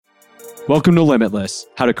Welcome to Limitless,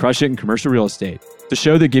 How to Crush It in Commercial Real Estate, the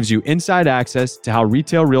show that gives you inside access to how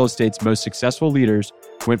retail real estate's most successful leaders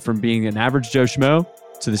went from being an average Joe Schmo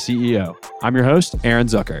to the CEO. I'm your host, Aaron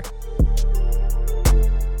Zucker.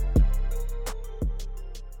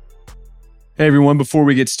 Hey everyone, before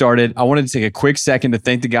we get started, I wanted to take a quick second to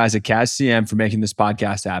thank the guys at CAS-CM for making this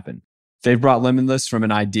podcast happen. They've brought Limitless from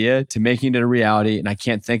an idea to making it a reality, and I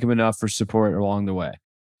can't thank them enough for support along the way.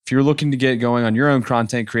 If you're looking to get going on your own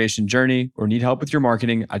content creation journey or need help with your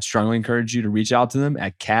marketing, I'd strongly encourage you to reach out to them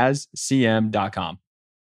at CASCM.com.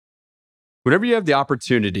 Whenever you have the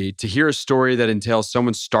opportunity to hear a story that entails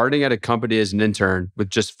someone starting at a company as an intern with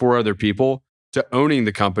just 4 other people to owning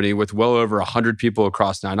the company with well over 100 people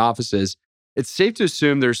across 9 offices, it's safe to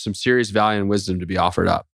assume there's some serious value and wisdom to be offered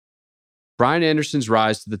up. Brian Anderson's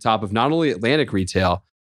rise to the top of not only Atlantic retail,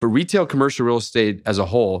 but retail commercial real estate as a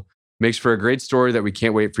whole makes for a great story that we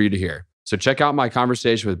can't wait for you to hear. So check out my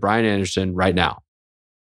conversation with Brian Anderson right now.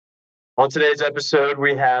 On today's episode,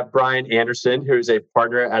 we have Brian Anderson, who is a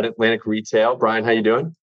partner at Atlantic Retail. Brian, how you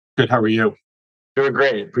doing? Good. How are you? Doing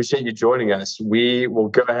great. Appreciate you joining us. We will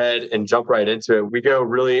go ahead and jump right into it. We go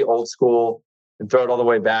really old school and throw it all the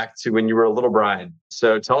way back to when you were a little Brian.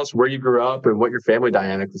 So tell us where you grew up and what your family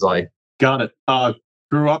dynamic was like. Got it.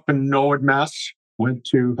 Grew up in Norwood, Mass. Went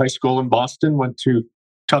to high school in Boston. Went to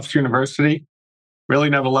Tufts University. Really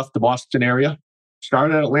never left the Boston area.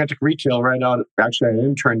 Started at Atlantic Retail right out. Actually, I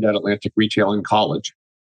interned at Atlantic Retail in college.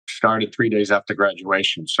 Started 3 days after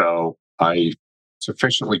graduation. So I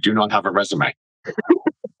sufficiently do not have a resume.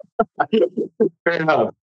 Fair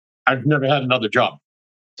enough. I've never had another job.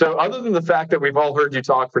 So other than the fact that we've all heard you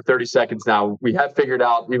talk for 30 seconds now, we have figured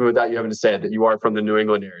out, even without you having to say it, that you are from the New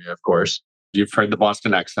England area, of course. You've heard the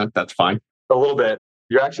Boston accent. That's fine. A little bit.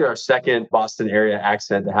 You're actually our second Boston area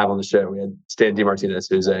accent to have on the show. We had Stan DeMartinez,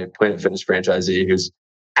 who's a Planet Fitness franchisee, whose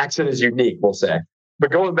accent is unique, we'll say.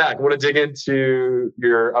 But going back, I want to dig into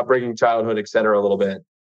your upbringing, childhood, et cetera, a little bit.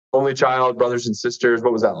 Only child, brothers and sisters.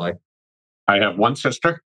 What was that like? I have one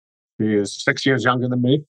sister. She is 6 years younger than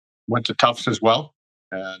me. Went to Tufts as well,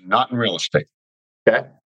 and not in real estate. Okay.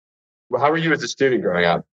 Well, how were you as a student growing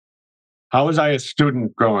up? How was I a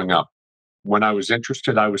student growing up? When I was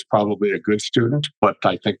interested, I was probably a good student, but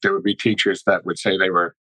I think there would be teachers that would say they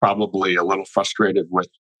were probably a little frustrated with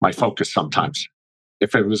my focus sometimes.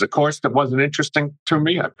 If it was a course that wasn't interesting to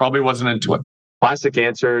me, I probably wasn't into it. Classic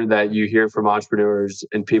answer that you hear from entrepreneurs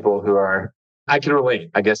and people who are, I can relate,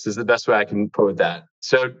 I guess is the best way I can put that.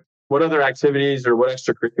 So what other activities or what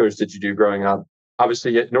extracurriculars did you do growing up?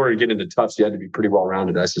 Obviously, in order to get into Tufts, you had to be pretty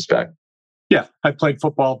well-rounded, I suspect. Yeah, I played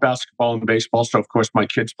football, basketball, and baseball. So, of course, my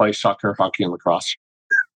kids play soccer, hockey, and lacrosse.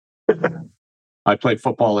 I played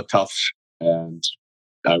football at Tufts. And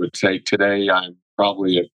I would say today I'm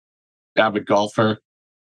probably an avid golfer,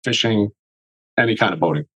 fishing, any kind of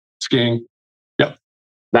boating, skiing. Yep.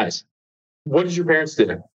 Nice. What did your parents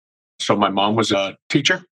do? So my mom was a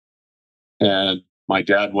teacher and my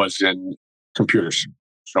dad was in computers.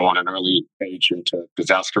 So on an early age into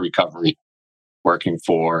disaster recovery, working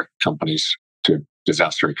for companies to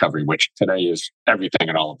disaster recovery, which today is everything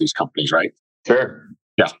in all of these companies, right? Sure.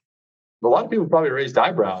 Yeah. A lot of people probably raised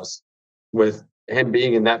eyebrows with him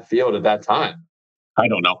being in that field at that time. I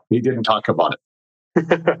don't know. He didn't talk about it.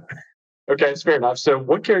 Okay, it's fair enough. So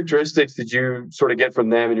what characteristics did you sort of get from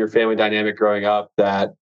them and your family dynamic growing up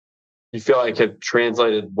that you feel like have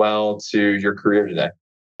translated well to your career today?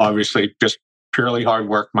 Obviously, just purely hard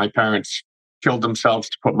work. My parents killed themselves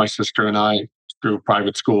to put my sister and I through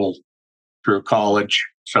private school, through college.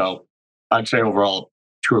 So I'd say overall,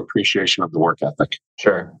 true appreciation of the work ethic.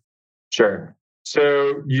 Sure.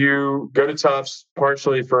 So you go to Tufts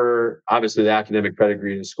partially for obviously the academic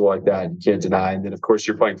pedigree in a school like that, you can't deny. And then of course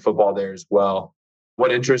you're playing football there as well.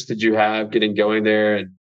 What interest did you have getting going there?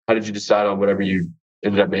 And how did you decide on whatever you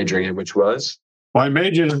ended up majoring in, which was? Well, I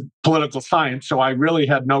majored in political science, so I really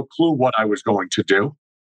had no clue what I was going to do.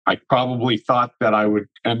 I probably thought that I would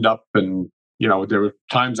end up in, there were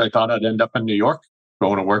times I thought I'd end up in New York,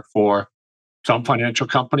 going to work for some financial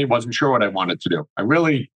company. Wasn't sure what I wanted to do. I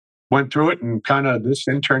really went through it and kind of this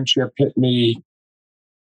internship hit me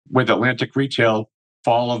with Atlantic Retail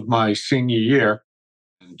fall of my senior year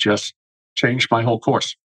and just changed my whole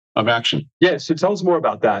course of action. Yeah. So tell us more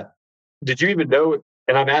about that. Did you even know,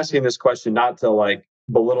 and I'm asking this question not to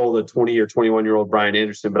belittle the 20 or 21-year-old Brian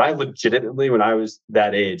Anderson, but I legitimately, when I was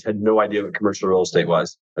that age, had no idea what commercial real estate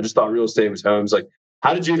was. I just thought real estate was homes.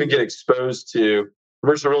 How did you even get exposed to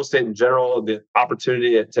commercial real estate in general, the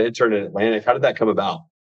opportunity to intern at Atlantic? How did that come about?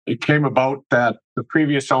 It came about that the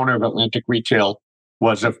previous owner of Atlantic Retail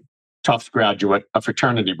was a Tufts graduate, a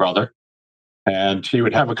fraternity brother. And he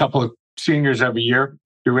would have a couple of seniors every year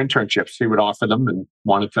do internships. He would offer them and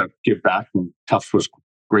wanted to give back. And Tufts was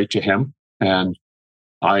great to him. And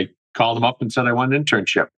I called him up and said I want an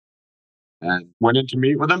internship and went in to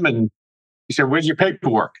meet with him. And he said, "Where's your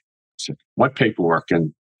paperwork?" I said, "What paperwork?"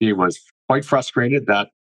 And he was quite frustrated that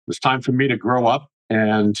it was time for me to grow up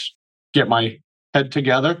and get my head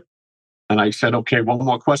together. And I said, "Okay, one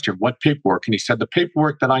more question. What paperwork?" And he said, "The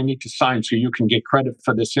paperwork that I need to sign so you can get credit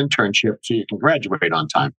for this internship so you can graduate on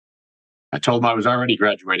time." I told him I was already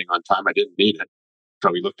graduating on time. I didn't need it.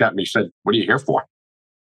 So he looked at me and said, "What are you here for?"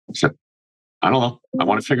 I said, "I don't know. I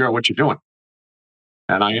want to figure out what you're doing."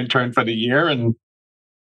 And I interned for the year and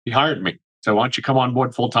he hired me. So why don't you come on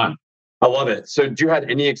board full time? I love it. So, did you had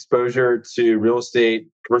any exposure to real estate,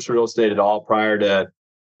 commercial real estate at all prior to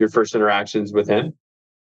your first interactions with him?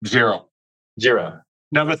 Zero. Zero.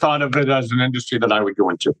 Never thought of it as an industry that I would go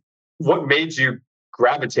into. What made you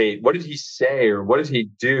gravitate? What did he say, or what did he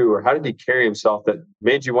do, or how did he carry himself that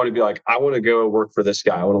made you want to be like, I want to go work for this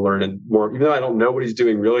guy. I want to learn more. Even though I don't know what he's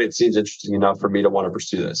doing really, it seems interesting enough for me to want to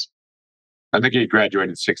pursue this. I think he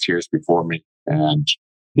graduated 6 years before me, and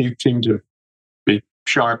he seemed to be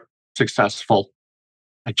sharp, successful.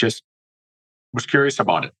 I just was curious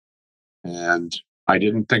about it. And I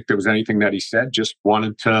didn't think there was anything that he said, just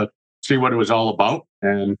wanted to see what it was all about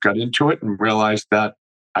and got into it and realized that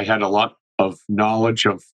I had a lot of knowledge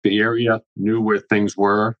of the area, knew where things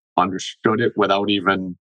were, understood it without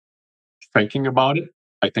even thinking about it.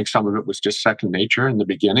 I think some of it was just second nature in the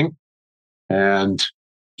beginning and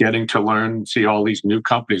getting to learn, see all these new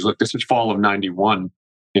companies. Look, this is fall of 91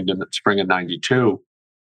 into the spring of 92.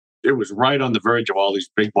 It was right on the verge of all these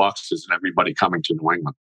big boxes and everybody coming to New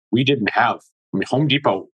England. We didn't have, Home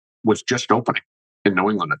Depot was just opening in New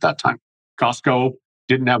England at that time. Costco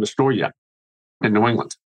didn't have a store yet in New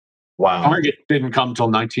England. Wow. Target didn't come till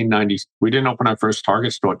 1990. We didn't open our first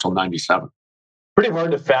Target store till 97. Pretty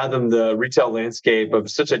hard to fathom the retail landscape of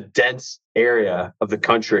such a dense area of the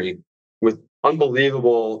country with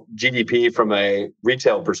unbelievable GDP from a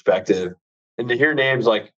retail perspective. And to hear names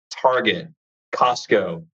like Target,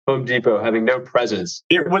 Costco, Home Depot having no presence.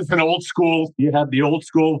 It was an old school. You had the old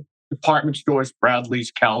school department stores,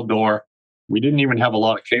 Bradley's, Caldor. We didn't even have a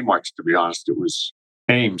lot of Kmart's, to be honest. It was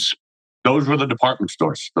Ames. Those were the department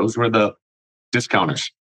stores. Those were the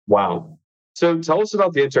discounters. Wow. So tell us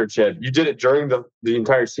about the internship. You did it during the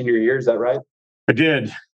entire senior year, is that right? I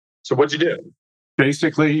did. So what'd you do?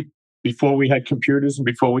 Basically, before we had computers and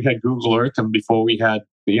before we had Google Earth and before we had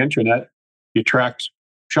the internet, you tracked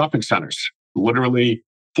shopping centers. Literally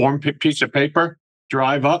form piece of paper,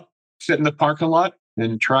 drive up, sit in the parking lot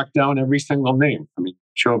and track down every single name.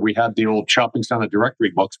 Sure, we had the old shopping center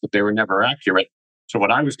directory books, but they were never accurate. So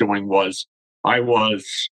what I was doing was I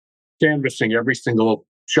was canvassing every single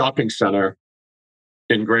shopping center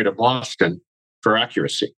in Greater Boston for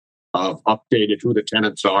accuracy of updated who the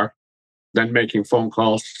tenants are, then making phone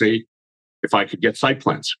calls to see if I could get site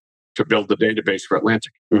plans to build the database for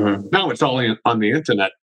Atlantic. Mm-hmm. Now it's all on the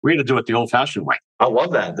internet. We had to do it the old-fashioned way. I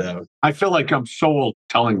love that, though. I feel like I'm so old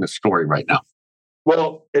telling this story right now.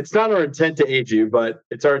 Well, it's not our intent to age you, but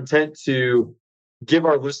it's our intent to give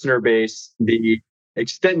our listener base the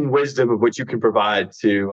extent and wisdom of which you can provide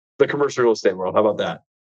to the commercial real estate world. How about that?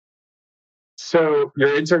 So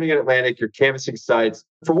you're interning at Atlantic, you're canvassing sites.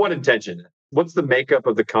 For what intention? What's the makeup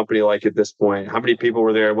of the company like at this point? How many people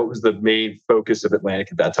were there? What was the main focus of Atlantic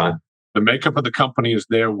at that time? The makeup of the company is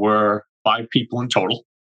there were 5 people in total.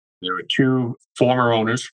 There were 2 former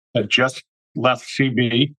owners that just left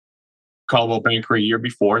CB, Caldwell Banker, a year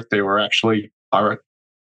before. They were actually our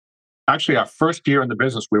first year in the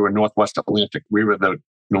business. We were Northwest Atlantic. We were the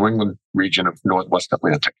New England region of Northwest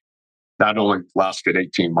Atlantic. That only lasted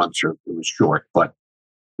 18 months, or it was short, but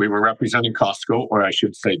we were representing Costco, or I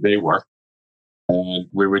should say they were. And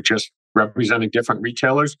we were just representing different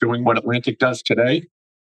retailers doing what Atlantic does today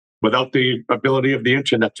without the ability of the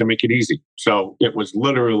internet to make it easy. So it was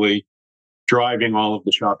literally driving all of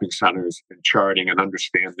the shopping centers and charting and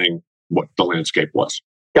understanding what the landscape was.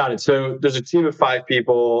 Got it. So there's a team of 5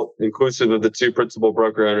 people, inclusive of the 2 principal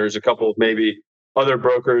broker owners, a couple of maybe other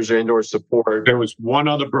brokers and or support. There was one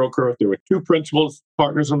other broker. There were 2 principal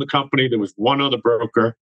partners in the company. There was one other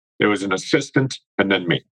broker. There was an assistant, and then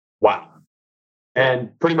me. Wow.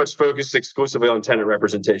 And pretty much focused exclusively on tenant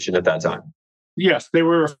representation at that time. Yes, there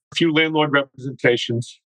were a few landlord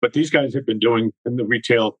representations, but these guys have been doing in the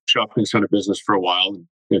retail shopping center business for a while.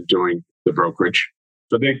 They're doing the brokerage.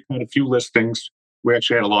 So they had a few listings. We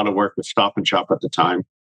actually had a lot of work with Stop and Shop at the time,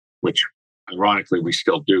 which ironically, we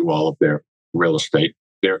still do all of their real estate,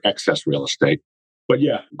 their excess real estate. But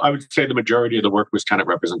yeah, I would say the majority of the work was tenant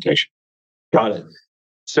representation. Got it.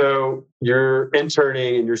 So you're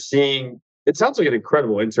interning and you're seeing, it sounds like an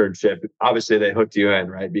incredible internship. Obviously, they hooked you in,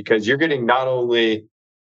 right? Because you're getting not only,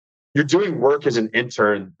 you're doing work as an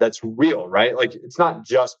intern that's real, right? Like it's not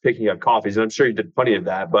just picking up coffees. And I'm sure you did plenty of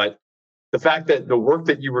that, but the fact that the work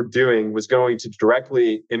that you were doing was going to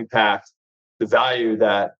directly impact the value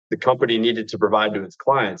that the company needed to provide to its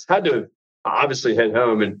clients had to obviously hit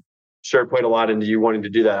home and sure played a lot into you wanting to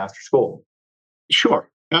do that after school. Sure,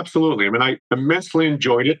 absolutely. I mean, I immensely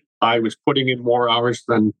enjoyed it. I was putting in more hours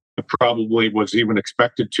than I probably was even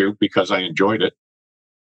expected to because I enjoyed it.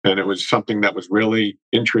 And it was something that was really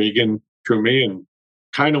intriguing to me and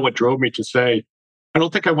kind of what drove me to say, I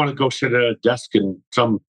don't think I want to go sit at a desk in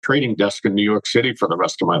some trading desk in New York City for the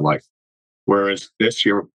rest of my life. Whereas this,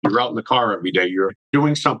 you're out in the car every day. You're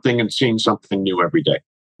doing something and seeing something new every day.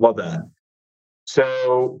 Love that.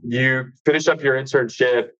 So you finish up your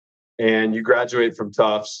internship and you graduate from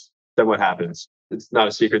Tufts. Then what happens? It's not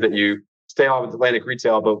a secret that you stay on with Atlantic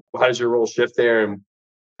Retail, but how does your role shift there and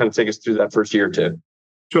kind of take us through that first year or two?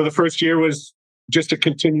 So the first year was just a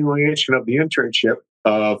continuation of the internship.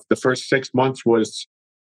 The first 6 months was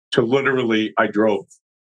to literally, I drove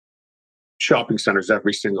shopping centers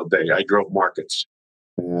every single day. I drove markets.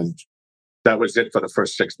 And that was it for the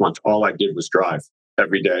first 6 months. All I did was drive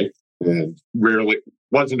every day and rarely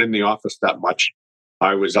wasn't in the office that much.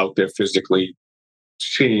 I was out there physically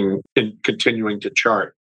seeing and continuing to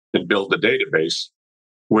chart and build a database,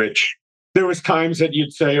 which there was times that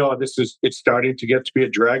you'd say, oh, it's starting to get to be a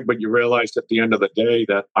drag, but you realized at the end of the day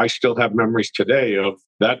that I still have memories today of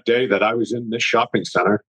that day that I was in this shopping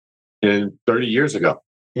center and 30 years ago.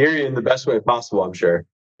 Hear you in the best way possible, I'm sure.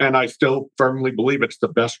 And I still firmly believe it's the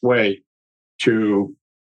best way to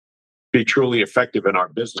be truly effective in our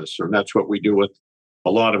business. And that's what we do with a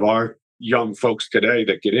lot of our young folks today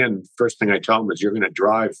that get in. First thing I tell them is you're going to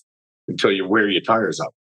drive until you wear your tires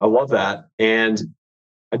out. I love that. And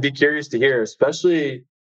I'd be curious to hear, especially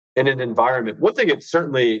in an environment. One thing, it's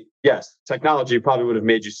certainly, yes, technology probably would have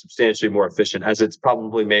made you substantially more efficient, as it's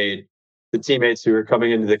probably made the teammates who are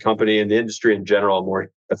coming into the company and the industry in general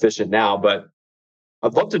more efficient now. But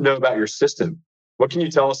I'd love to know about your system. What can you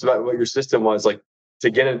tell us about what your system was like to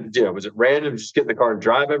get in? Was it random, just get in the car and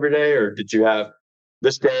drive every day? Or did you have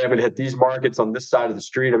this day, I'm going to hit these markets on this side of the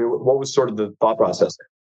street? I mean, what was sort of the thought process there?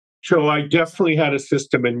 So I definitely had a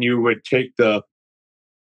system, and you would take the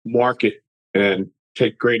market and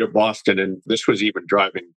take Greater Boston. And this was even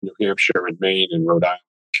driving New Hampshire and Maine and Rhode Island,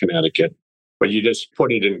 Connecticut. But you just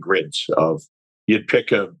put it in grids of, you'd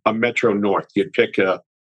pick a Metro North, you'd pick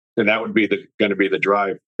and that would be going to be the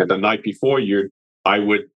drive. And the night before, to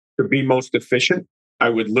be most efficient, I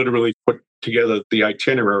would literally put together the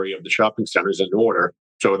itinerary of the shopping centers in order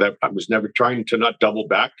so that I was never trying to not double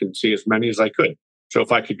back and see as many as I could. So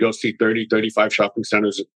if I could go see 30, 35 shopping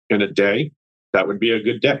centers in a day, that would be a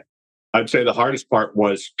good day. I'd say the hardest part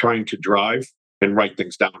was trying to drive and write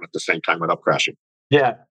things down at the same time without crashing.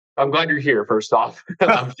 Yeah. I'm glad you're here, first off.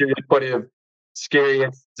 I'm sure you had plenty of scary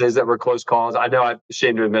instances that were close calls. I know I'm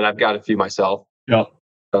ashamed to admit I've got a few myself. Yeah.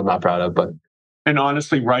 I'm not proud of, but. And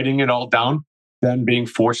honestly, writing it all down, then being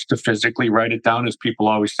forced to physically write it down, as people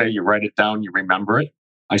always say, you write it down, you remember it.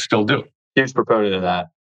 I still do. Huge proponent of that.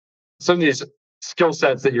 Some of these skill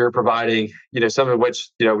sets that you're providing, some of which,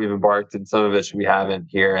 we've embarked and some of which we haven't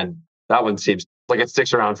here. And that one seems like it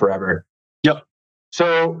sticks around forever. Yep.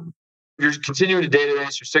 So you're continuing to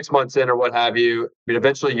database, you're 6 months in or what have you. I mean,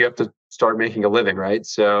 eventually you have to start making a living, right?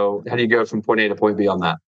 So how do you go from point A to point B on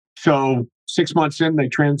that? So 6 months in, they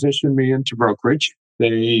transitioned me into brokerage.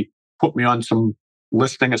 They put me on some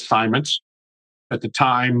listing assignments. At the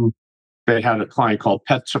time, they had a client called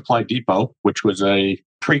Pet Supply Depot, which was a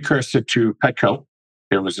precursor to Petco.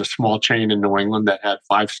 It was a small chain in New England that had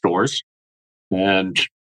 5 stores. And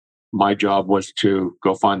my job was to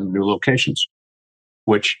go find them new locations,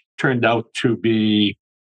 which turned out to be,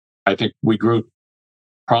 I think we grew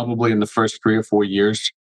probably in the first 3 or 4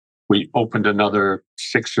 years. We opened another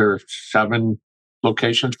 6 or 7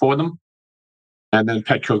 locations for them. And then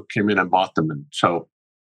Petco came in and bought them. And so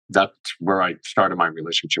that's where I started my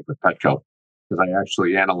relationship with Petco, because I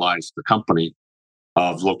actually analyzed the company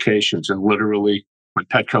of locations. And literally, when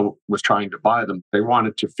Petco was trying to buy them, they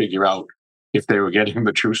wanted to figure out if they were getting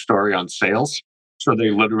the true story on sales. So they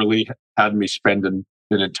literally had me spend an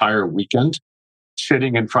entire weekend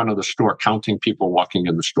sitting in front of the store, counting people walking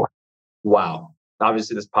in the store. Wow.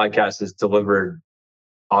 Obviously, this podcast is delivered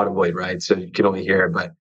audibly, right? So you can only hear it.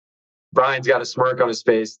 But Brian's got a smirk on his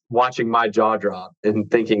face watching my jaw drop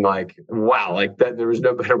and thinking like, wow, like that, there was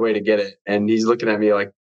no better way to get it. And he's looking at me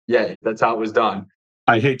like, yeah, that's how it was done.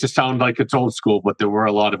 I hate to sound like it's old school, but there were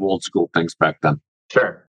a lot of old school things back then.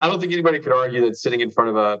 Sure. I don't think anybody could argue that sitting in front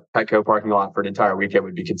of a Petco parking lot for an entire weekend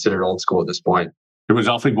would be considered old school at this point. It was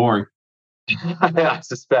awfully boring. I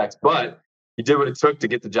suspect, but you did what it took to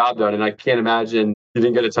get the job done. And I can't imagine you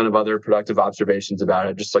didn't get a ton of other productive observations about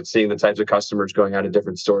it, just like seeing the types of customers going out of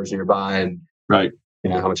different stores nearby and Right.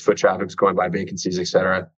 how much foot traffic is going by, vacancies, et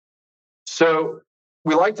cetera. So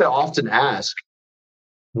we like to often ask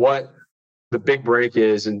what the big break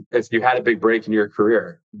is, and if you had a big break in your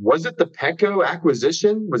career. Was it the Petco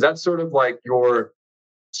acquisition? Was that sort of like your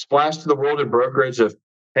splash to the world in brokerage of,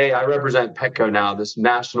 hey, I represent Petco now, this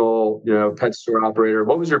national, pet store operator?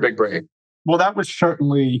 What was your big break? Well, that was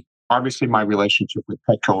certainly, obviously, my relationship with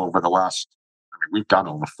Petco over the last, we've done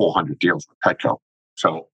over 400 deals with Petco.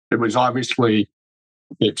 So it was obviously,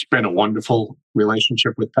 it's been a wonderful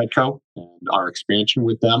relationship with Petco and our expansion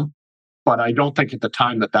with them. But I don't think at the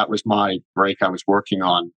time that was my break. I was working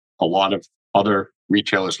on a lot of other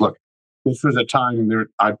retailers. Look, this was a time there,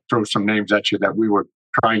 I'd throw some names at you that we were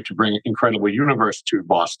trying to bring Incredible Universe to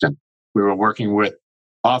Boston. We were working with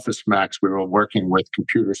Office Max. We were working with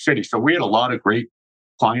Computer City. So we had a lot of great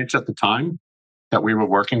clients at the time that we were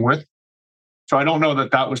working with. So I don't know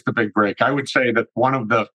that was the big break. I would say that one of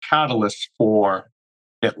the catalysts for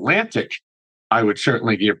Atlantic, I would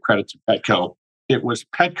certainly give credit to Petco. It was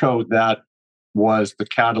Petco that was the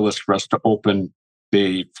catalyst for us to open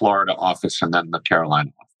the Florida office and then the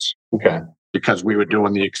Carolina office. Okay. Because we were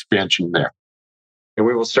doing the expansion there. And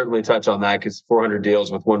we will certainly touch on that because 400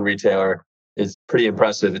 deals with one retailer is pretty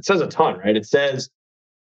impressive. It says a ton, right? It says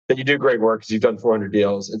that you do great work because you've done 400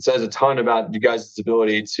 deals. It says a ton about you guys'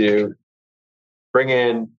 ability to bring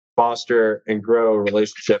in, foster, and grow a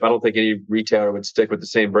relationship. I don't think any retailer would stick with the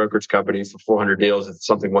same brokerage company for 400 deals if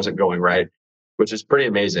something wasn't going right, which is pretty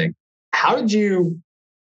amazing. How did you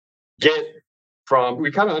get from,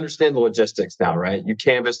 we kind of understand the logistics now, right? You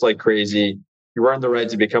canvassed like crazy. You earned the right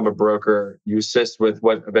to become a broker. You assist with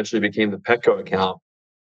what eventually became the Petco account.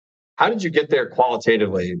 How did you get there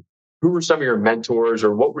qualitatively? Who were some of your mentors,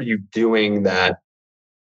 or what were you doing that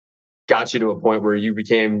got you to a point where you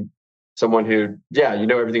became someone who, you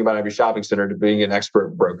know everything about every shopping center to being an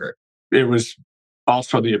expert broker? It was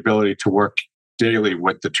also the ability to work daily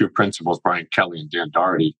with the two principals, Brian Kelly and Dan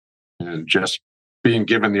Doherty, and just being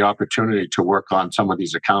given the opportunity to work on some of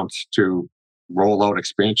these accounts to roll out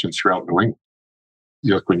expansions throughout New England.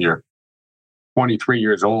 You look, when you're 23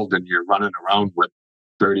 years old and you're running around with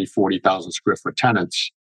 30, 40,000 square foot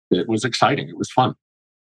tenants, it was exciting. It was fun.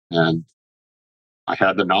 And I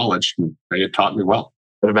had the knowledge and they had taught me well.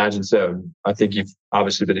 I'd imagine so. I think you've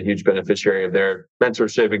obviously been a huge beneficiary of their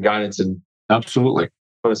mentorship and guidance, and absolutely a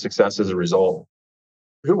ton of success as a result.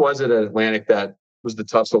 Who was it at Atlantic that was the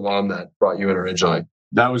Tufts alum that brought you in originally?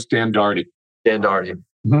 That was Dan Doherty. Dan Doherty.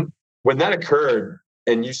 Mm-hmm. When that occurred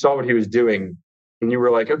and you saw what he was doing and you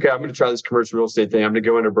were like, okay, I'm going to try this commercial real estate thing. I'm going to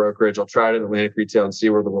go into brokerage. I'll try it at Atlantic Retail and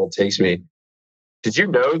see where the world takes me. Did you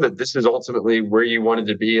know that this is ultimately where you wanted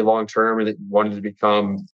to be long term and that you wanted to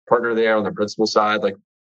become partner there on the principal side? Like,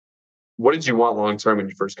 what did you want long term when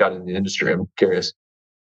you first got into the industry? I'm curious.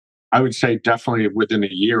 I would say definitely within a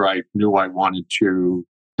year, I knew I wanted to,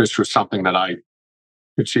 this was something that I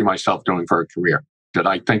could see myself doing for a career. Did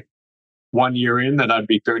I think 1 year in that I'd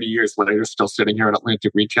be 30 years later still sitting here at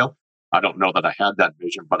Atlantic Retail? I don't know that I had that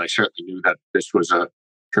vision, but I certainly knew that this was a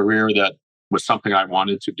career that was something I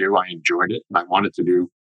wanted to do. I enjoyed it. And I wanted to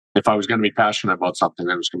do, if I was going to be passionate about something,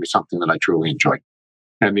 then it was going to be something that I truly enjoyed.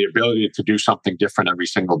 And the ability to do something different every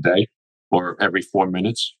single day or every 4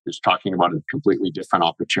 minutes, is talking about a completely different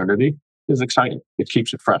opportunity, is exciting. It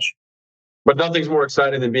keeps it fresh. But nothing's more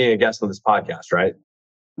exciting than being a guest on this podcast, right?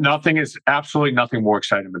 Absolutely nothing more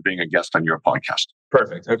exciting than being a guest on your podcast.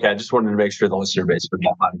 Perfect. Okay. I just wanted to make sure the listener base would be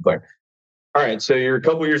loud and clear. All right. So you're a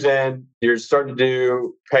couple years in, you're starting to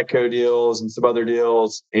do Petco deals and some other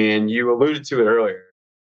deals, and you alluded to it earlier.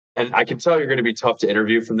 And I can tell you're going to be tough to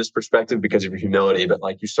interview from this perspective because of your humility. But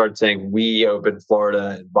like you started saying, we opened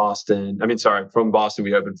Florida and Boston. From Boston,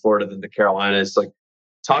 we opened Florida, then the Carolinas. Like,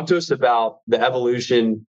 talk to us about the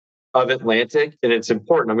evolution of Atlantic. And it's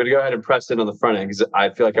important. I'm going to go ahead and press in on the front end because I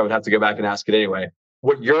feel like I would have to go back and ask it anyway.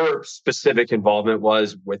 What your specific involvement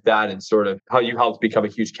was with that and sort of how you helped become a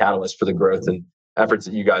huge catalyst for the growth and efforts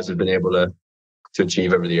that you guys have been able to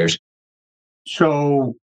achieve over the years.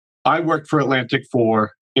 So I worked for Atlantic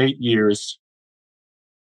for 8 years.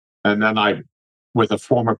 And then I, with a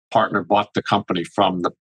former partner, bought the company from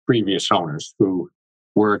the previous owners who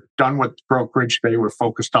were done with brokerage. They were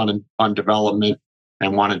focused on development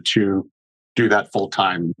and wanted to do that full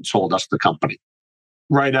time, and sold us the company.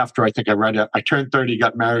 Right after I turned 30,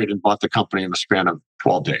 got married, and bought the company in the span of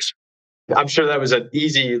 12 days. I'm sure that was an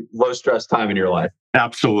easy, low stress time in your life.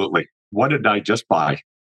 Absolutely. What did I just buy?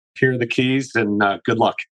 Here are the keys and good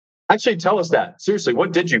luck. Actually, tell us that. Seriously,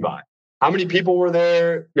 what did you buy? How many people were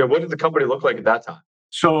there? What did the company look like at that time?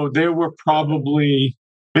 So there were probably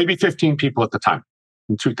maybe 15 people at the time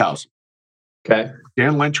in 2000. Okay.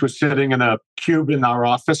 Dan Lynch was sitting in a cube in our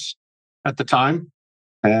office at the time.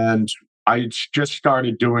 And I just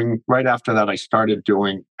started doing, right after that, I started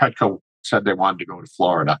doing, Petco said they wanted to go to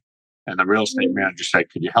Florida. And the real estate manager said,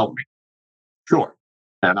 could you help me? Sure.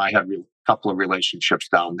 And I had a couple of relationships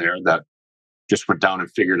down there that just went down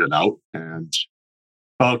and figured it out. And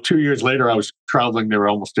about 2 years later, I was traveling there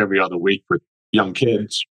almost every other week with young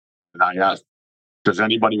kids. And I asked, does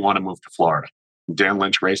anybody want to move to Florida? And Dan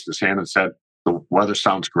Lynch raised his hand and said, the weather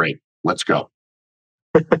sounds great. Let's go.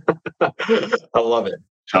 I love it.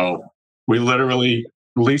 So we literally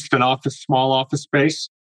leased an small office space.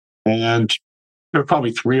 And there were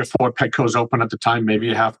probably 3 or 4 Petcos open at the time,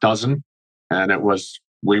 maybe a half dozen. And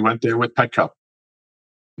we went there with Petco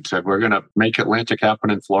and said, we're going to make Atlantic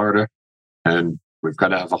happen in Florida. And we've got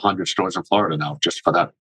to have 100 stores in Florida now just for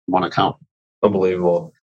that one account.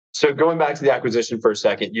 Unbelievable. So going back to the acquisition for a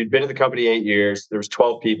second, you'd been in the company 8 years. There was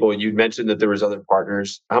 12 people. You'd mentioned that there was other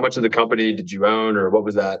partners. How much of the company did you own, or what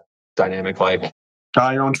was that dynamic like?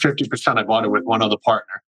 I owned 50%. I bought it with one other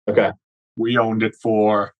partner. Okay. We owned it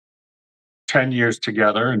for 10 years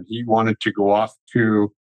together, and he wanted to go off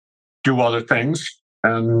to do other things.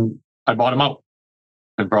 And I bought him out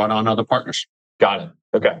and brought on other partners. Got it.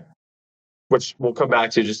 Okay. Which we'll come back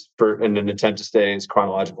to just in an attempt to stay as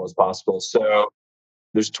chronological as possible. So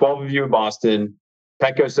there's 12 of you in Boston.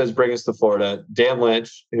 Petco says, bring us to Florida. Dan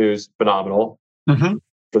Lynch, who's phenomenal,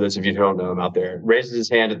 for those of you who don't know him out there, raises his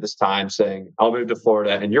hand at this time saying, I'll move to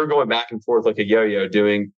Florida. And you're going back and forth like a yo-yo,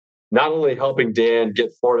 doing not only helping Dan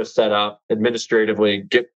get Florida set up administratively,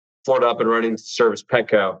 get Florida up and running to service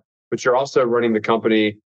Petco, but you're also running the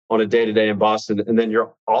company on a day-to-day in Boston. And then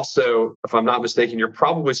you're also, if I'm not mistaken, you're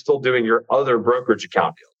probably still doing your other brokerage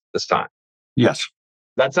account deal this time. Yes.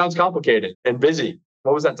 That sounds complicated and busy.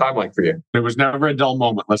 What was that time like for you? There was never a dull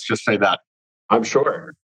moment. Let's just say that. I'm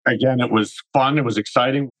sure. Again, it was fun. It was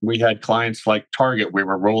exciting. We had clients like Target. We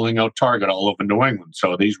were rolling out Target all over New England.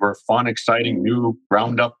 So these were fun, exciting, new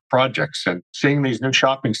roundup projects, and seeing these new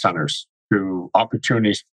shopping centers through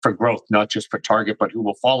opportunities for growth, not just for Target, but who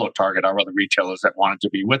will follow Target, our other retailers that wanted to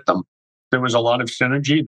be with them. There was a lot of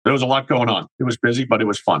synergy. There was a lot going on. It was busy, but it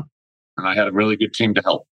was fun. And I had a really good team to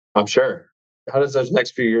help. I'm sure. How does those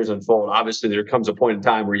next few years unfold? Obviously, there comes a point in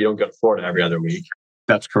time where you don't go to Florida every other week.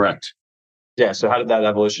 That's correct. Yeah. So how did that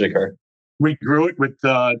evolution occur? We grew it with,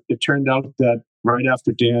 it turned out that right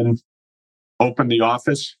after Dan opened the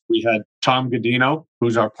office, we had Tom Godino,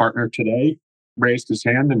 who's our partner today, raised his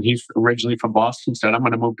hand, and he's originally from Boston, said, I'm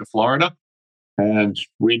going to move to Florida. And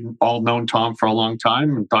we'd all known Tom for a long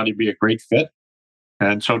time and thought he'd be a great fit.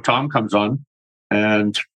 And so Tom comes on,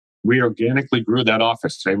 and we organically grew that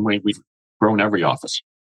office, same way we've grown every office.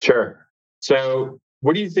 Sure. So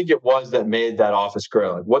what do you think it was that made that office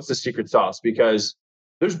grow? Like, what's the secret sauce? Because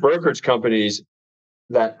there's brokerage companies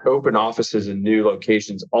that open offices in new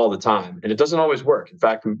locations all the time, and it doesn't always work. In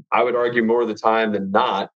fact, I would argue more of the time than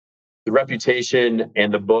not, the reputation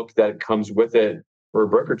and the book that comes with it for a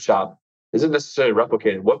brokerage shop isn't necessarily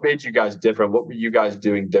replicated. What made you guys different? What were you guys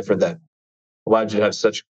doing different that allowed you to have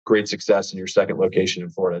such great success in your second location in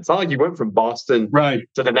Florida? It's not like you went from Boston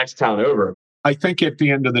to the next town over. I think at the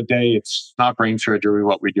end of the day, it's not brain surgery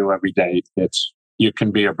what we do every day. You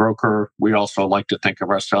can be a broker. We also like to think of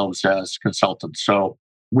ourselves as consultants. So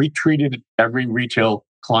we treated every retail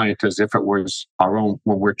client as if it was our own.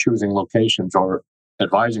 When we're choosing locations or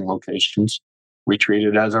advising locations, we treat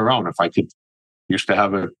it as our own. If I used to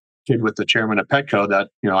have a kid with the chairman of Petco that,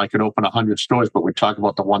 I could open 100 stores, but we talk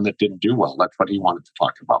about the one that didn't do well. That's what he wanted to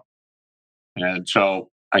talk about. And so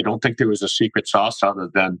I don't think there was a secret sauce other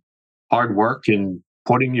than hard work and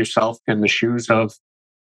putting yourself in the shoes of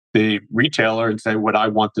the retailer and say, would I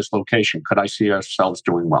want this location? Could I see ourselves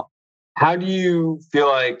doing well? How do you feel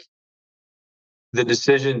like the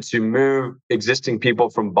decision to move existing people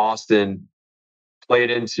from Boston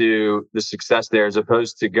played into the success there, as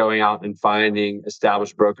opposed to going out and finding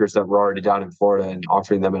established brokers that were already down in Florida and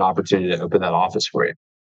offering them an opportunity to open that office for you?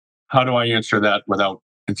 How do I answer that without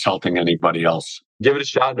insulting anybody else? Give it a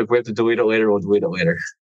shot. And if we have to delete it later, we'll delete it later.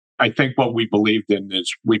 I think what we believed in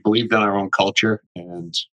is we believed in our own culture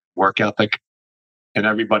and work ethic. And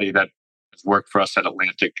everybody that has worked for us at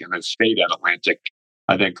Atlantic and has stayed at Atlantic,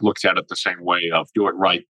 I think, looks at it the same way of do it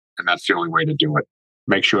right. And that's the only way to do it.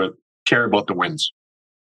 Make sure, care about the wins,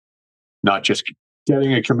 not just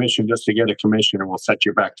getting a commission just to get a commission, and we'll set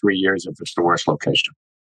you back 3 years if it's the worst location.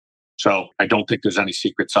 So I don't think there's any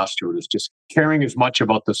secret sauce to it. It's just caring as much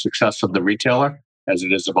about the success of the retailer as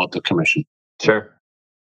it is about the commission. Sure.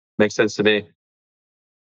 Makes sense to me.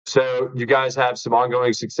 So you guys have some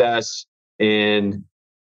ongoing success in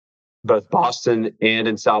both Boston and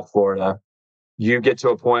in South Florida. You get to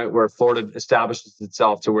a point where Florida establishes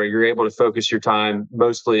itself to where you're able to focus your time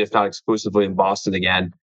mostly, if not exclusively, in Boston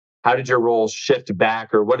again. How did your role shift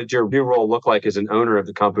back, or what did your new role look like as an owner of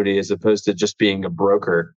the company as opposed to just being a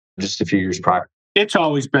broker just a few years prior? It's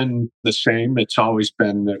always been the same. It's always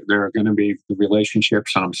been that there are going to be the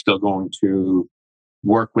relationships, and I'm still going to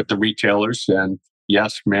work with the retailers and,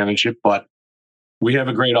 yes, manage it. But we have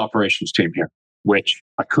a great operations team here, which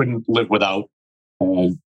I couldn't live without.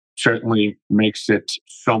 And certainly makes it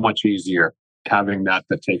so much easier having that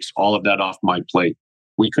takes all of that off my plate.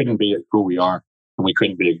 We couldn't be who we are, and we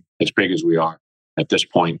couldn't be as big as we are at this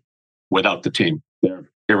point without the team.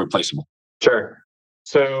 They're irreplaceable. Sure.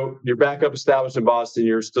 So you're back up established in Boston.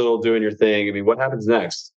 You're still doing your thing. I mean, what happens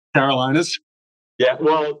next? Carolinas. Yeah.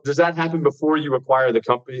 Well, does that happen before you acquire the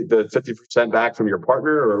company, the 50% back from your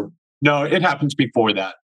partner? Or No, it happens before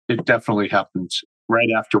that. It definitely happens right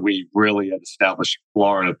after we really had established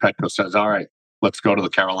Florida. Petco says, all right, let's go to the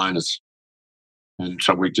Carolinas. And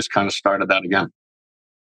so we just kind of started that again.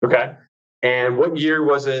 Okay. And what year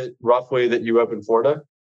was it roughly that you opened Florida?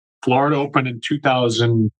 Florida opened in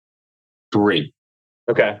 2003.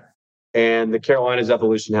 Okay. And the Carolinas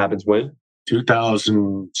evolution happens when?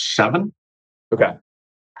 2007. Okay.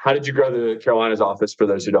 How did you grow the Carolinas office, for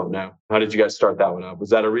those who don't know? How did you guys start that one up? Was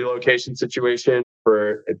that a relocation situation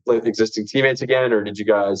for existing teammates again, or did you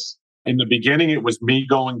guys? In the beginning, it was me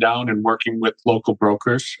going down and working with local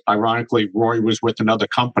brokers. Ironically, Roy was with another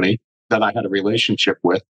company that I had a relationship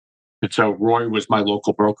with. And so Roy was my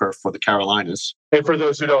local broker for the Carolinas. And for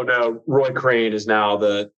those who don't know, Roy Crane is now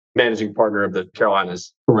the managing partner of the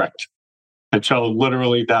Carolinas. Correct. And so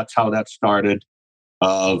literally that's how that started,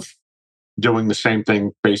 of doing the same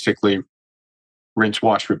thing, basically rinse,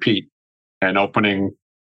 wash, repeat, and opening,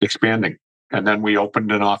 expanding. And then we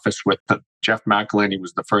opened an office with Jeff McElhaney. He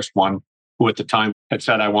was the first one who at the time had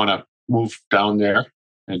said, I want to move down there.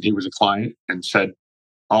 And he was a client and said,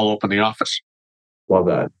 I'll open the office. Love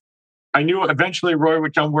that. I knew eventually Roy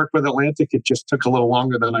would come work with Atlantic. It just took a little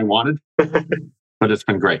longer than I wanted, but it's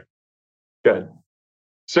been great. Good.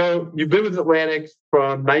 So you've been with Atlantic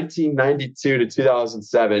from 1992 to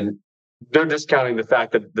 2007. No discounting the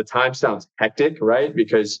fact that the time sounds hectic, right?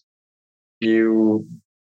 Because you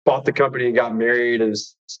bought the company and got married in a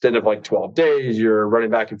stint of like 12 days. You're running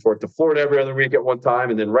back and forth to Florida every other week at one time.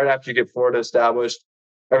 And then right after you get Florida established,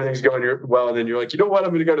 everything's going well. And then you're like, you know what?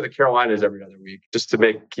 I'm going to go to the Carolinas every other week just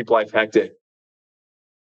to keep life hectic.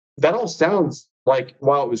 That all sounds like,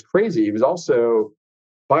 while it was crazy, it was also,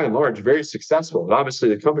 by and large, very successful. And obviously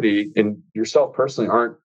the company and yourself personally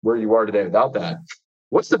aren't where you are today without that.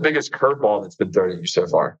 What's the biggest curveball that's been thrown at you so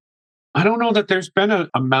far? I don't know that there's been a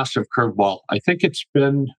massive curveball. I think it's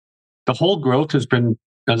been, the whole growth has been,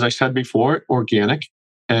 as I said before, organic.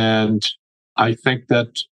 And I think that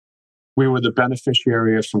we were the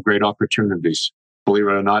beneficiary of some great opportunities. Believe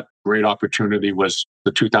it or not, great opportunity was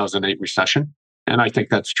the 2008 recession. And I think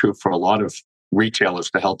that's true for a lot of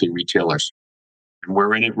retailers, the healthy retailers. And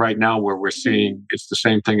we're in it right now where we're seeing it's the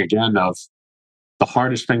same thing again of the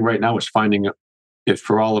hardest thing right now is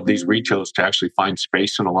for all of these retailers to actually find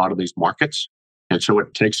space in a lot of these markets. And so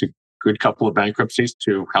it takes a good couple of bankruptcies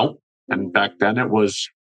to help. And back then it was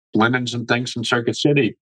linens and things in Circuit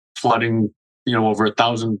City flooding, over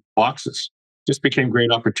 1,000 boxes. Just became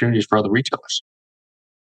great opportunities for other retailers.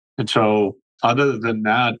 And so other than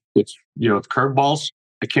that, it's curveballs.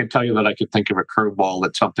 I can't tell you that I could think of a curveball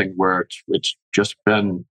that's something where it's just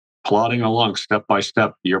been plodding along step by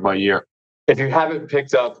step, year by year. If you haven't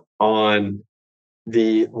picked up on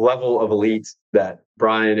the level of elite that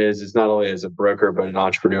Brian is not only as a broker, but an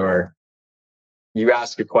entrepreneur, you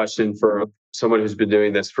ask a question for someone who's been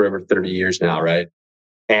doing this for over 30 years now, right?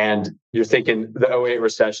 And you're thinking the 2008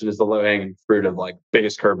 recession is the low-hanging fruit of like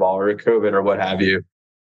biggest curveball or a COVID or what have you.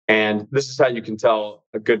 And this is how you can tell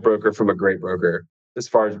a good broker from a great broker, as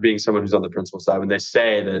far as being someone who's on the principal side. When they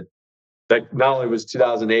say that not only was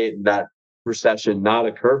 2008 and that recession not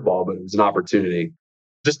a curveball, but it was an opportunity.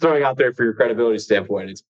 Just throwing out there for your credibility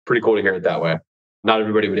standpoint, it's pretty cool to hear it that way. Not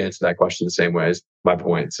everybody would answer that question the same way, is my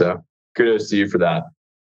point. So kudos to you for that.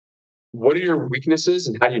 What are your weaknesses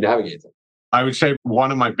and how do you navigate them? I would say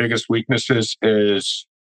one of my biggest weaknesses is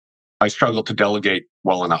I struggle to delegate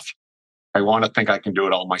well enough. I want to think I can do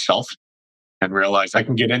it all myself and realize I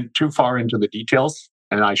can get in too far into the details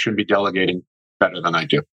and I should be delegating better than I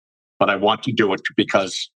do. But I want to do it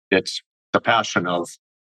because it's the passion of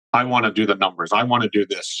I want to do the numbers. I want to do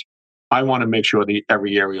this. I want to make sure that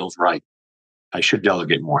every aerial's right. I should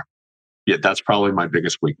delegate more. Yeah, that's probably my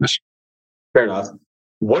biggest weakness. Fair enough.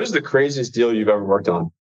 What is the craziest deal you've ever worked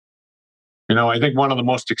on? I think one of the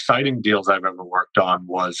most exciting deals I've ever worked on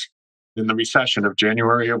was in the recession of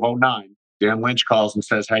January of 2009. Dan Lynch calls and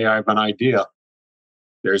says, "Hey, I have an idea.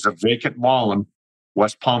 There's a vacant mall in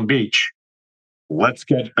West Palm Beach. Let's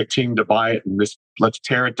get a team to buy it and let's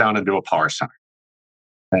tear it down and do a power center."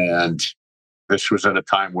 And this was at a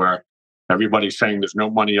time where everybody's saying there's no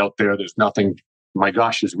money out there. There's nothing. My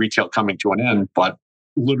gosh, is retail coming to an end? But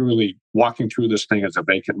literally walking through this thing as a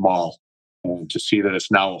vacant mall and to see that it's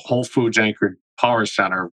now a Whole Foods anchored power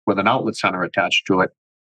center with an outlet center attached to it,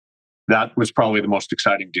 that was probably the most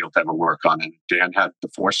exciting deal to ever work on. And Dan had the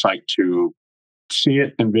foresight to see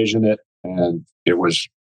it, envision it, and it was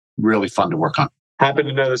really fun to work on. Happened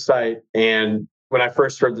to know the site. And when I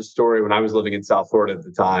first heard the story, when I was living in South Florida at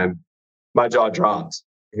the time, my jaw dropped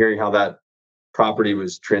hearing how that property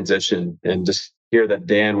was transitioned and just hear that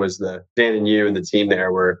Dan and you and the team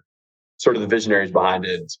there were sort of the visionaries behind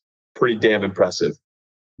it. It's pretty damn impressive.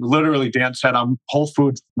 Literally, Dan said, Whole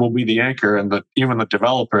Foods will be the anchor. And even the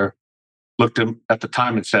developer looked at the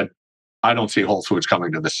time and said, "I don't see Whole Foods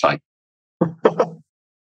coming to this site."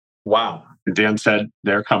 Wow. And Dan said,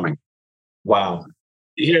 "They're coming." Wow.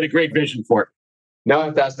 He had a great vision for it. Now I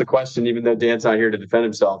have to ask the question, even though Dan's not here to defend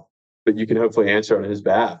himself, but you can hopefully answer on his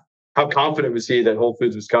behalf. How confident was he that Whole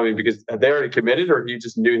Foods was coming? Because had they already committed, or he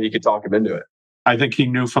just knew he could talk him into it? I think he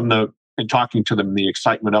knew in talking to them, the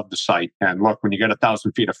excitement of the site. And look, when you get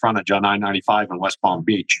 1,000 feet of frontage on I-95 in West Palm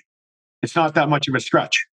Beach, it's not that much of a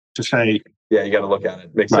stretch to say. Yeah, you got to look at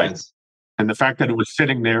it. Makes sense. And the fact that it was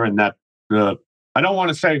sitting there and that I don't want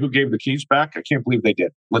to say who gave the keys back. I can't believe they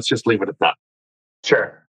did. Let's just leave it at that.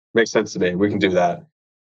 Sure. Makes sense to me. We can do that.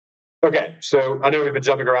 Okay. So I know we've been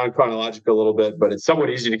jumping around chronological a little bit, but it's somewhat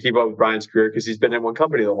easy to keep up with Brian's career because he's been in one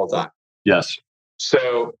company the whole time. Yes.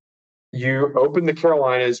 So you opened the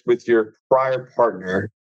Carolinas with your prior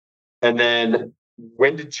partner. And then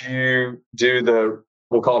when did you do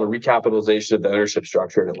we'll call it a recapitalization of the ownership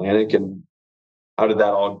structure at Atlantic? And how did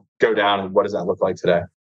that all go down? And what does that look like today?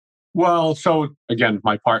 Well, so again,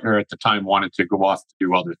 my partner at the time wanted to go off to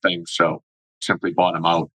do other things. So simply bought him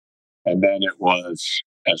out. And then it was,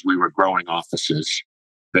 as we were growing offices,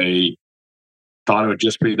 they thought it would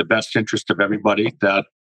just be the best interest of everybody that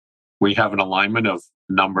we have an alignment of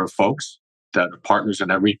a number of folks that are partners in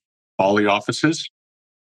all the offices.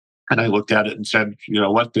 And I looked at it and said, you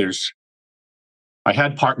know what, I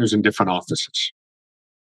had partners in different offices,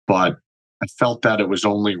 but I felt that it was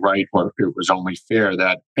only right, or it was only fair,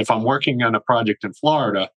 that if I'm working on a project in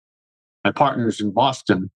Florida, my partner's in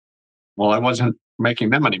Boston, well, I wasn't making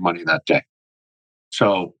them any money that day.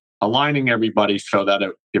 So aligning everybody so that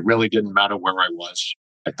it really didn't matter where I was,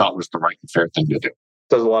 I thought was the right and fair thing to do.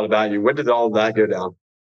 Says a lot about you. When did all of that go down?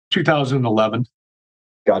 2011.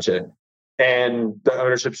 Gotcha. And the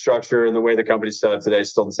ownership structure and the way the company's set up today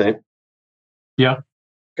is still the same? Yeah.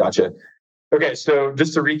 Gotcha. Okay, so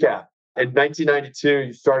just to recap, in 1992,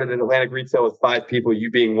 you started in Atlantic Retail with 5 people,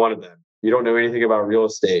 you being one of them. You don't know anything about real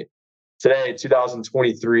estate. Today,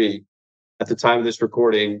 2023, at the time of this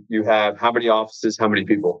recording, you have how many offices, how many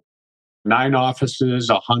people? 9 offices,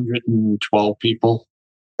 112 people.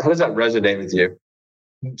 How does that resonate with you?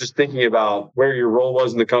 Just thinking about where your role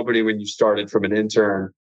was in the company when you started from an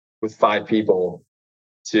intern with 5 people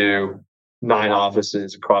to 9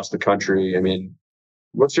 offices across the country. I mean,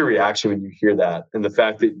 what's your reaction when you hear that? And the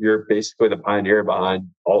fact that you're basically the pioneer behind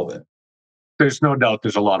all of it? There's no doubt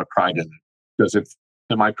there's a lot of pride in it.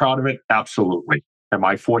 Am I proud of it? Absolutely. Am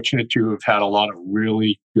I fortunate to have had a lot of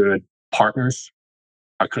really good partners?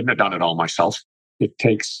 I couldn't have done it all myself. It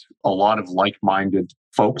takes a lot of like-minded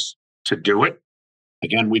folks to do it.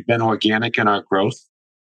 Again, we've been organic in our growth.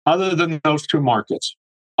 Other than those 2 markets,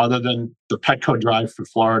 other than the Petco drive for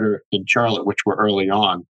Florida and Charlotte, which were early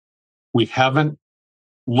on, we haven't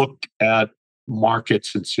looked at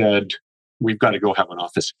markets and said, we've got to go have an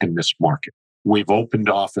office in this market. We've opened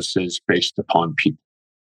offices based upon people.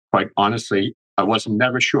 Quite honestly, I was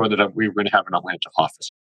never sure that we were going to have an Atlanta office.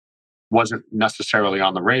 Wasn't necessarily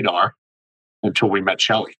on the radar until we met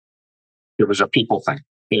Shelley. It was a people thing.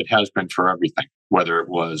 It has been for everything, whether it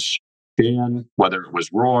was Dan, whether it was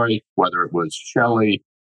Roy, whether it was Shelley,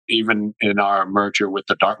 even in our merger with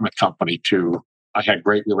the Dartmouth company too. I had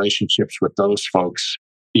great relationships with those folks.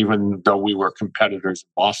 Even though we were competitors in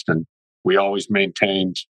Boston, we always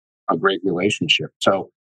maintained a great relationship. So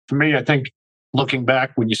for me, I think looking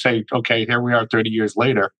back, when you say, okay, here we are 30 years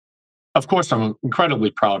later, of course, I'm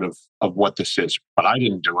incredibly proud of what this is, but I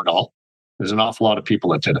didn't do it all. There's an awful lot of people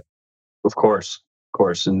that did it. Of course.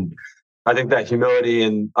 And I think that humility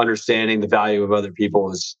and understanding the value of other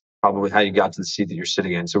people is probably how you got to the seat that you're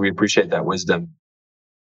sitting in. So we appreciate that wisdom.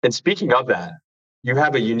 And speaking of that, you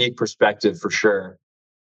have a unique perspective for sure.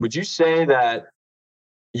 Would you say that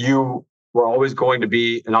you were always going to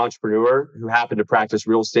be an entrepreneur who happened to practice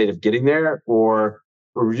real estate of getting there? Or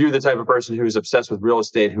were you the type of person who was obsessed with real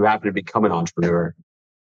estate who happened to become an entrepreneur?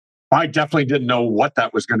 I definitely didn't know what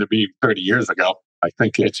that was going to be 30 years ago. I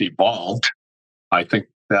think it's evolved. I think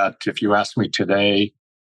that if you ask me today,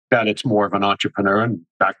 that it's more of an entrepreneur. And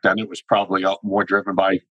back then it was probably more driven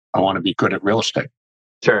by, I want to be good at real estate.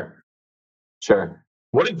 Sure.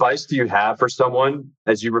 What advice do you have for someone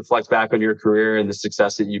as you reflect back on your career and the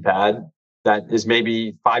success that you've had that is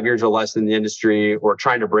maybe 5 years or less in the industry or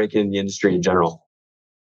trying to break in the industry in general?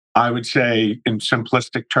 I would say in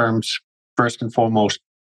simplistic terms, first and foremost,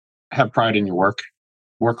 have pride in your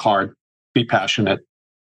work hard, be passionate,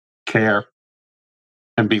 care,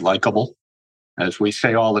 and be likable. As we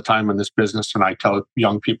say all the time in this business, and I tell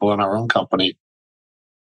young people in our own company,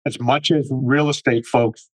 as much as real estate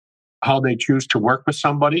folks, how they choose to work with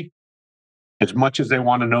somebody, as much as they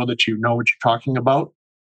want to know that you know what you're talking about,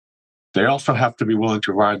 they also have to be willing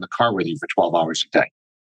to ride in the car with you for 12 hours a day.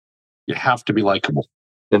 You have to be likable.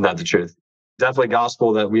 Isn't that the truth? Definitely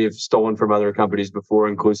gospel that we have stolen from other companies before,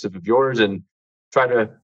 inclusive of yours, and try to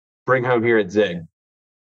bring home here at Zig.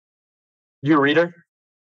 You a reader?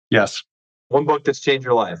 Yes. One book that's changed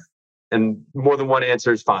your life, and more than one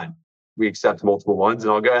answer is fine. We accept multiple ones,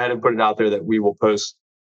 and I'll go ahead and put it out there that we will post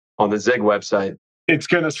on the Zig website. It's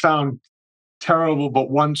going to sound terrible,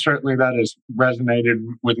 but one certainly that has resonated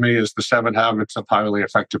with me is The 7 Habits of Highly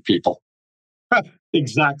Effective People.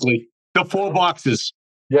 Exactly. The 4 boxes.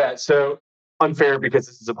 Yeah, so unfair because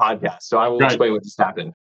this is a podcast, so I will explain what just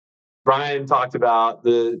happened. Brian talked about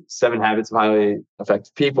the 7 Habits of Highly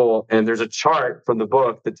Effective People, and there's a chart from the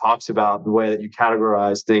book that talks about the way that you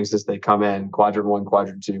categorize things as they come in, quadrant 1,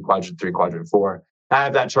 quadrant 2, quadrant 3, quadrant 4. I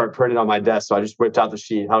have that chart printed on my desk, so I just whipped out the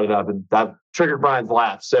sheet, held it up, and that triggered Brian's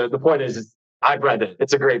laugh. So the point is I've read it.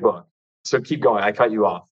 It's a great book. So keep going. I cut you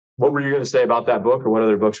off. What were you going to say about that book, or what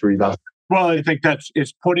other books were you about? Well, I think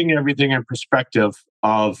it's putting everything in perspective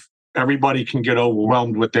of everybody can get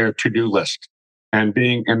overwhelmed with their to-do list, and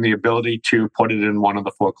being in the ability to put it in one of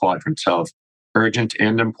the 4 quadrants of urgent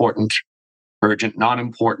and important, urgent, not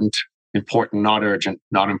important, important, not urgent,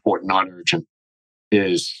 not important, not urgent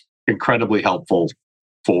is incredibly helpful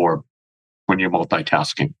for when you're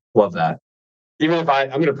multitasking. Love that. Even if I'm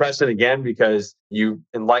going to press it again because you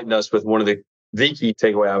enlightened us with one of the key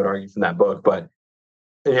takeaway I would argue from that book, but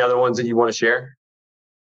any other ones that you want to share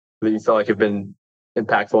that you feel like have been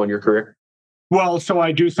impactful in your career? Well, so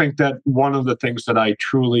I do think that one of the things that I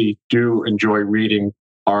truly do enjoy reading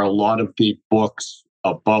are a lot of the books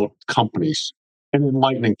about companies and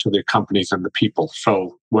enlightening to the companies and the people.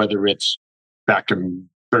 So whether it's back in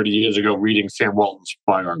 30 years ago, reading Sam Walton's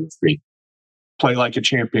biography, Play Like a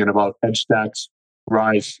Champion about Ed Stack's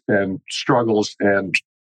rise and struggles and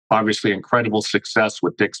obviously incredible success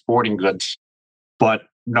with Dick's Sporting Goods, but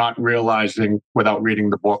not realizing without reading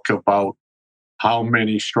the book about how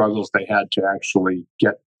many struggles they had to actually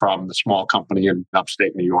get from the small company in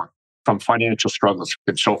upstate New York, from financial struggles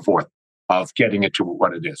and so forth, of getting it to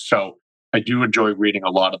what it is. So I do enjoy reading a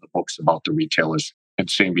lot of the books about the retailers and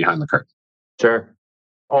seeing behind the curtain. Sure.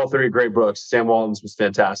 All 3 great books. Sam Walton's was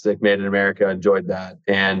fantastic. Made in America, enjoyed that.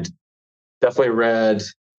 And definitely read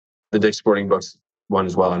the Dick's Sporting Books one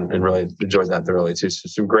as well and really enjoyed that thoroughly too. So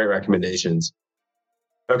some great recommendations.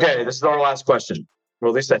 Okay, this is our last question. Well,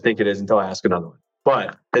 at least I think it is until I ask another one.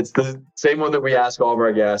 But it's the same one that we ask all of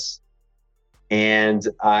our guests. And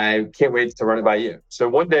I can't wait to run it by you. So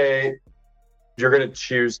one day, you're going to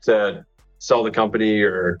choose to sell the company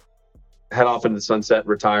or head off into the sunset,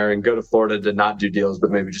 retire, and go to Florida to not do deals, but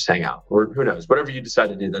maybe just hang out. Or who knows? Whatever you decide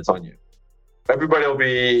to do, that's on you. Everybody will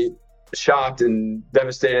be shocked and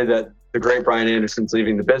devastated that the great Brian Anderson's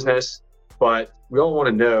leaving the business. But we all want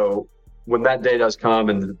to know, when that day does come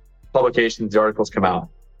and the publications, the articles come out,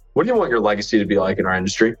 what do you want your legacy to be like in our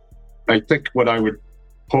industry? I think what I would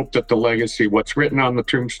hope that the legacy, what's written on the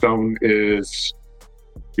tombstone is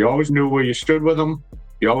you always knew where you stood with him.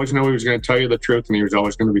 You always knew he was going to tell you the truth and he was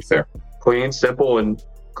always going to be fair. Clean, simple, and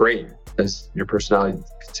great as your personality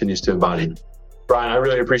continues to embody. Brian, I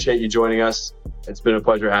really appreciate you joining us. It's been a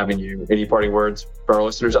pleasure having you. Any parting words for our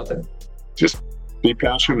listeners out there? Just be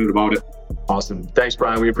passionate about it. Awesome. Thanks,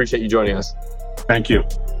 Brian. We appreciate you joining us. Thank you.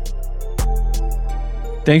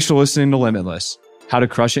 Thanks for listening to Limitless, How to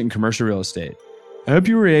Crush It in Commercial Real Estate. I hope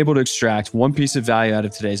you were able to extract one piece of value out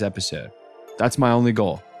of today's episode. That's my only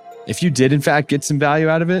goal. If you did, in fact, get some value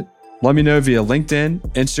out of it, let me know via LinkedIn,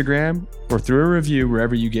 Instagram, or through a review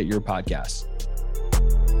wherever you get your podcasts.